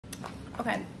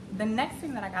Okay, the next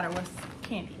thing that I got her was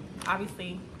candy.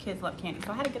 Obviously, kids love candy,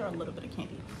 so I had to get her a little bit of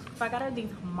candy. So I got her these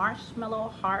marshmallow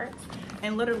hearts,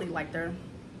 and literally, like, they're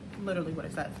literally what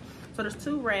it says. So there's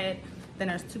 2 red, then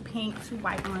there's 2 pink, 2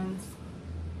 white ones.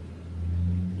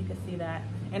 You can see that,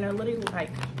 and they're literally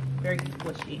like very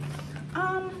squishy.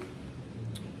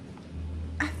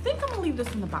 I think I'm gonna leave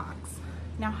this in the box.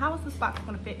 Now, how is this box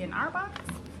gonna fit in our box?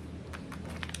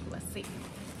 Let's see.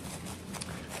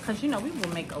 Because, you know, we will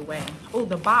make a way. Oh,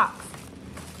 the box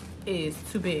is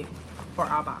too big for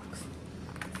our box.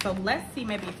 So let's see,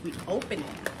 maybe if we open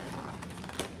it,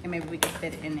 and maybe we can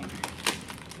fit it in there.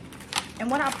 And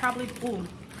what I'll probably do,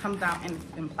 comes out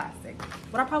in plastic.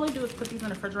 What I'll probably do is put these in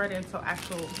the refrigerator until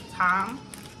actual time,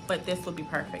 but this will be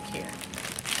perfect here.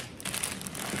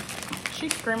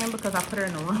 She's screaming because I put her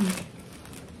in the room,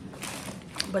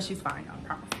 but she's fine, I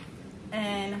promise.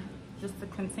 And just to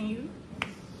continue,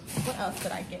 what else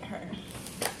did I get her?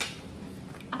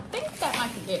 I think that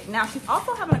might be it. Now, she's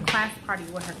also having a class party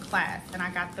with her class, and I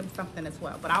got them something as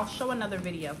well, but I'll show another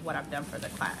video of what I've done for the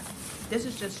class. This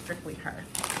is just strictly her.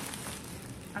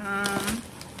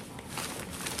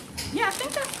 Yeah, I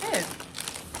think that's it.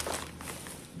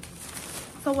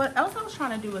 So what else I was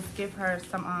trying to do is give her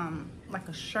some, like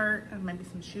a shirt and maybe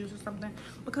some shoes or something,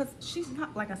 because she's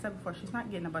not, like I said before, she's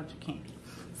not getting a bunch of candy.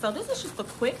 So this is just a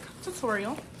quick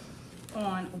tutorial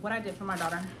on what I did for my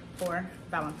daughter for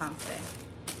Valentine's Day.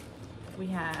 We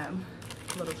have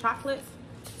little chocolates,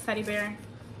 teddy bear,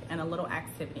 and a little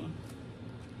activity.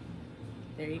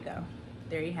 There you go.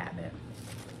 There you have it.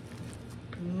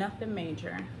 Nothing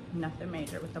major, nothing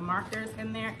major, with the markers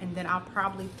in there, and then I'll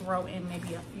probably throw in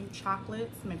maybe a few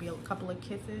chocolates, maybe a couple of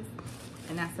kisses,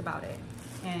 and that's about it.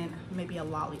 And maybe a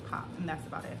lollipop, and that's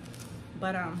about it.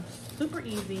 But super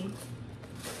easy,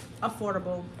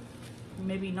 affordable,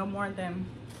 maybe no more than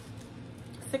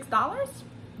 $6.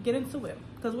 Get into it,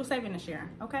 because we're saving this year,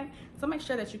 okay? So make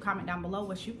sure that you comment down below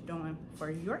what you're doing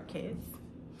for your kids,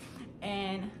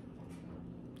 and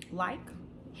like,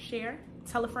 share,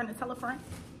 tell a friend to tell a friend.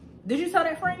 Did you tell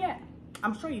that friend yet?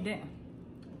 I'm sure you didn't.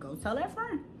 Go tell that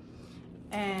friend.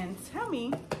 And tell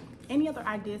me any other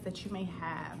ideas that you may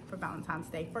have for Valentine's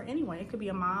Day for anyone. It could be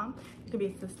a mom, it could be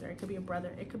a sister, it could be a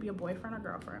brother, it could be a boyfriend or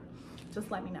girlfriend.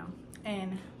 Just let me know.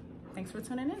 And thanks for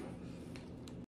tuning in.